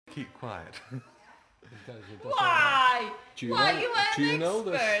Keep quiet. Why? Why you are do you an know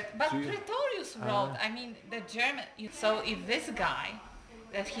this? expert? But Praetorius wrote. I mean, the German. So if this guy,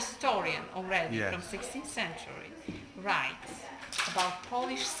 that historian already Yes. from 16th century, writes about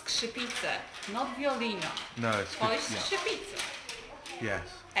Polish skrzypice, not violino. No, it's Polish yeah. skrzypice, Yes.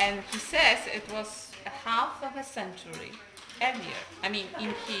 and he says it was a half of a century earlier. I mean,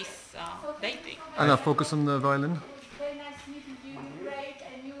 in his dating. And now focus on the violin Very nice meeting you. Great,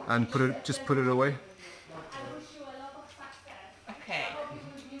 and you. and put it away. Okay.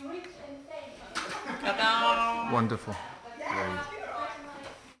 Ta-da! Wonderful.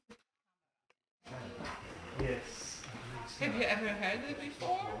 Yes. Have you ever heard it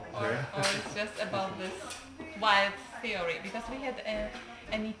before? Or it's just about this wild theory? Because we had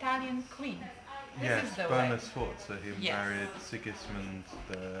an Italian queen. This Yes, is the Bona way. Sforza, he Yes. married Sigismund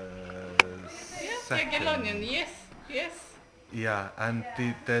Yes, II. Jagiellonian, yes, yes. Yeah, and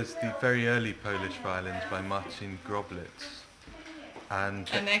there's the very early Polish violins by Marcin Groblitz. And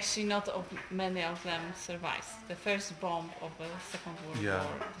Actually not many of them survived. The first bomb of the Second World Yeah.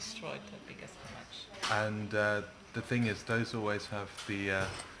 War destroyed the biggest bunch. And the thing is, those always have the,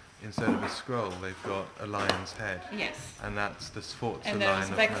 instead of a scroll, they've got a lion's head. Yes. And that's the Sforza And there was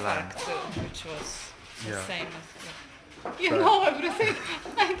line of Milan. Backfuck too, which was the Yeah. same as... You know everything.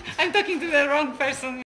 I'm talking to the wrong person.